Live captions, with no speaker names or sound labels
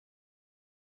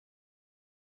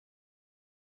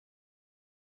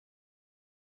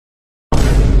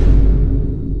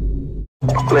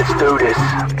Let's do this.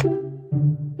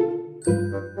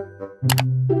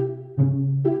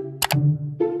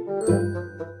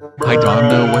 I don't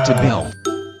know what to build.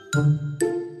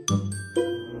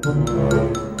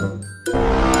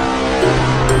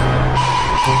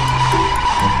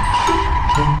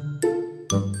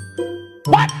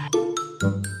 What?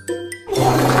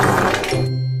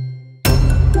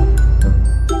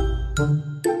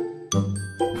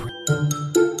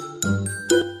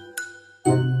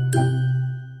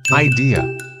 Idea.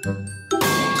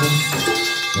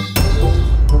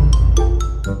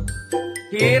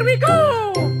 Here we go!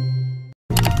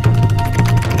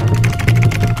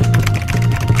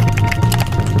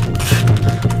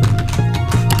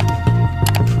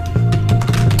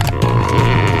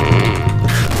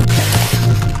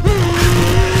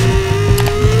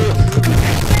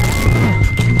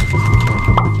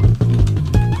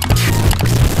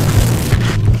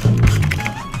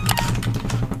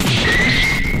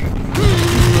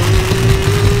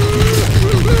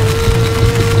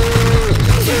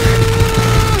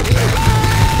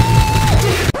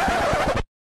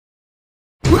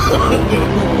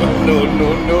 No.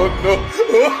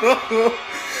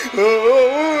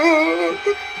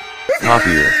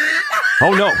 Copier.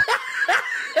 Oh no!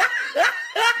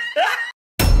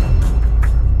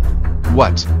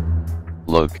 What?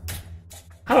 Look.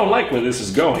 I don't like where this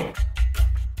is going.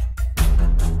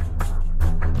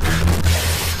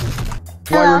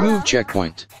 Why remove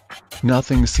checkpoint?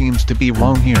 Nothing seems to be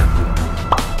wrong here.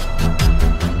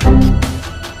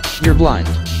 You're blind.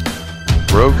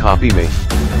 Bro, copy me.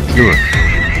 Sure.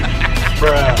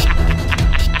 Bruh.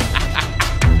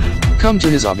 Come to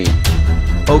his obby.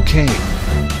 Okay.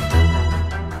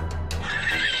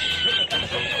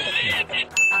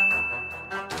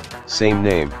 Same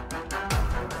name.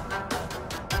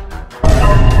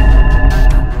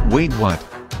 Wait, what?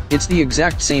 It's the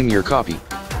exact same your copy.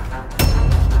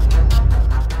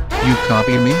 You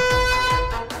copy me?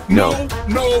 No.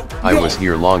 I was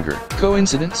here longer.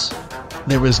 Coincidence?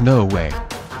 There is no way.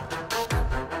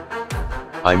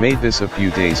 I made this a few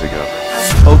days ago.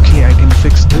 Okay, I can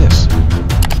fix this.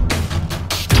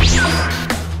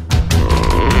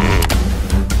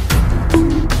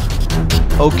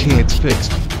 Okay, it's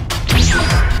fixed.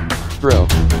 Bro.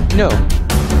 No.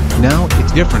 Now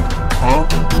it's different.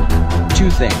 Two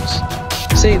things.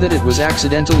 Say that it was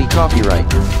accidentally copyright.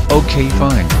 Okay,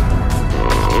 fine.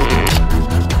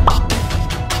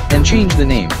 And change the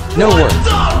name. No work.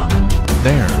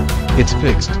 There. It's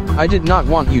fixed. I did not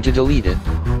want you to delete it.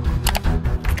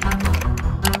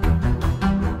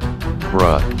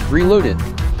 Bruh. Reload it.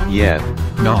 Yeah.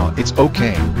 No, it's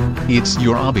okay. It's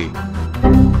your obby.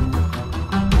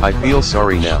 I feel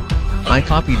sorry now. I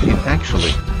copied it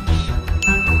actually.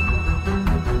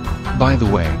 By the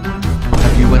way,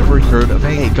 have you ever heard of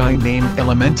a guy named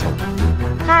Elemental?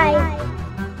 Hi.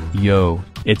 Yo,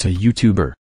 it's a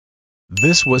YouTuber.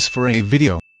 This was for a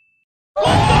video.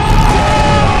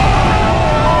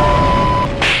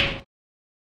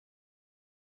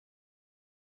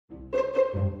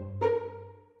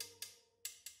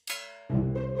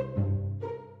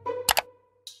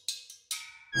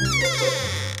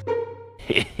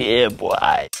 Yeah,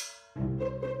 boy.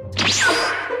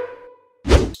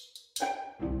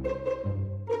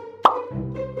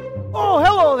 Oh,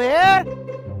 hello there.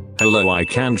 Hello, I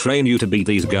can train you to beat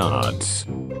these guards.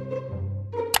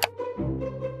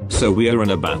 So we are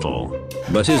in a battle.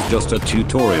 But it's just a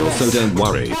tutorial, so don't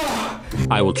worry.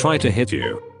 I will try to hit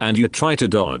you, and you try to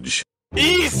dodge.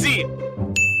 Easy.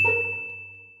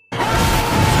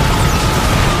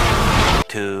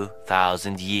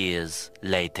 2,000 years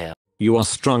later. You are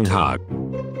strong hard.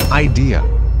 Idea.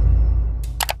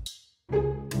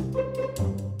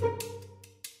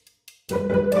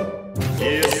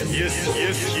 Yes.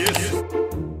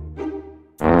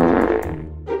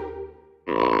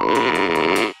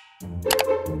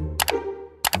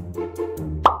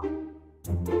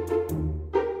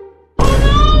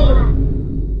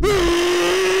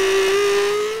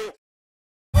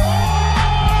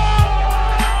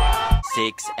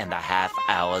 6.5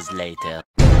 hours later.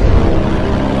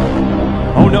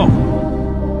 Oh no!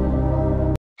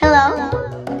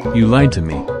 Hello. You lied to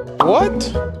me. What?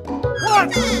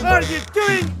 What are you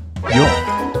doing? Yo,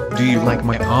 do you like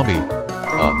my obby?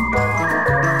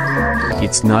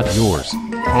 It's not yours.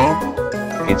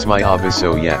 It's my obby,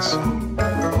 so yes.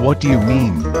 What do you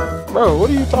mean? Bro, what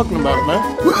are you talking about,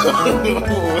 man?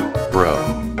 Bro.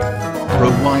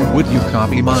 Bro, why would you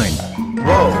copy mine?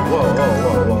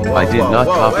 Whoa. I did not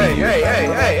copy you.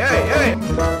 Hey.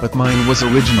 But mine was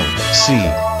original, see?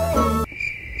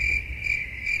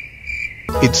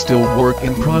 It's still work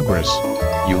in progress.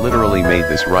 You literally made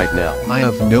this right now. I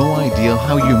have no idea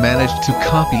how you managed to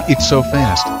copy it so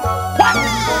fast.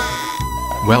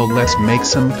 Well, let's make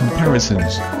some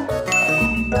comparisons.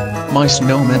 My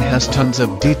snowman has tons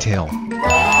of detail.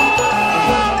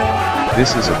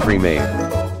 This is a pre-made.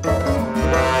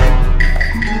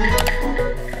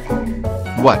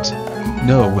 What?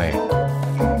 No way.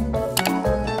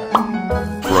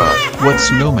 Bruh. What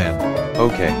snowman?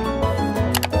 Okay.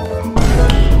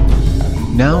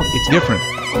 Now it's different.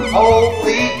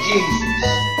 Holy Jesus!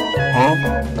 Huh?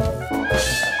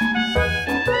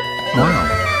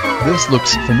 Wow. This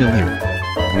looks familiar.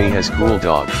 Me has cool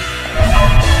dog.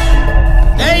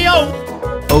 Hey, yo!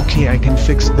 Okay, I can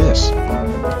fix this.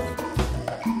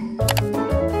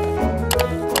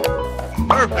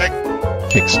 Perfect.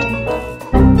 Fixed.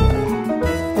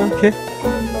 Okay.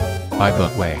 By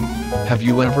the way, have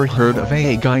you ever heard of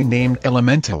a guy named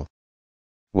Elemental?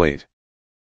 Wait.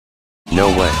 No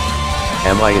way.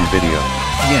 Am I in video?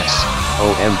 Yes.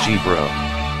 OMG bro.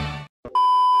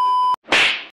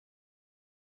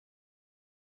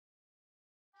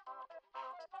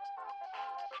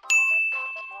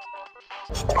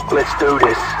 Let's do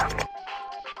this.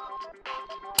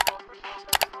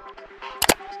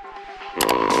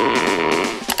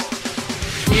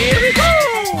 Here we go!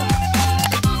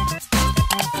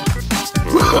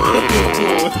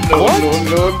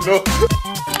 No.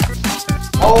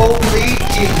 Holy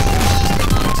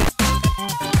Jesus!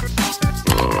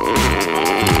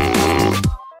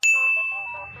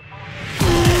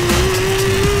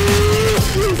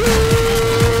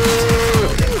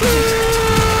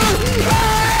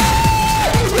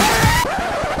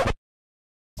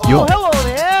 Yo, Hello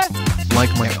there! like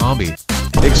my hobby.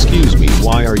 Excuse me,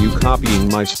 why are you copying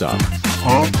my stuff?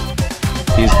 Huh?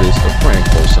 Is this a prank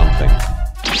or something?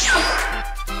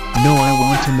 No, I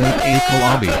want to make a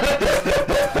collobby.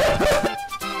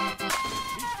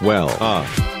 Well,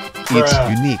 It's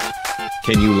unique.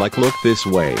 can you look this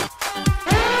way?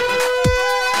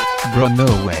 Bruh, no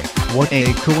way. What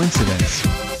a coincidence.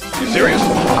 You serious?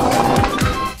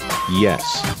 Yes.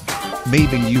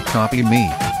 Maybe you copy me.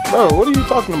 Bro, what are you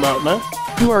talking about, man?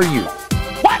 Who are you?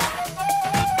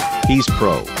 He's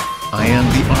pro. I am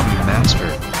the Obby master.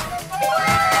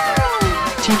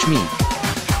 Teach me.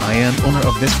 I am owner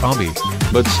of this Obby.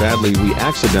 But sadly we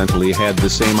accidentally had the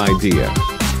same idea.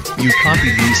 You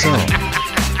copied me so.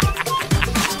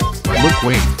 Look,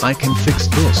 wait, I can fix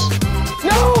this.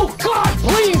 No! God,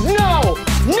 please, no!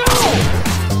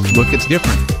 No! Look, it's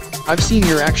different. I've seen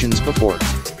your actions before.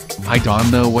 I don't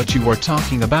know what you are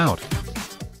talking about.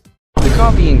 The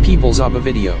copying people's Obby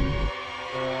video.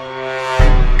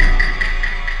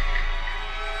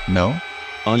 No?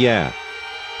 Yeah.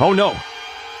 Oh no!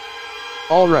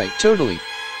 Alright, totally.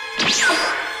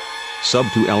 Sub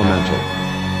to Elemental.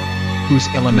 Who's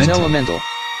Who's elemental? elemental?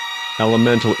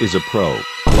 Elemental is a pro,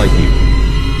 like you.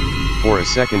 For a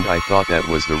second I thought that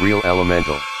was the real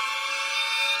Elemental.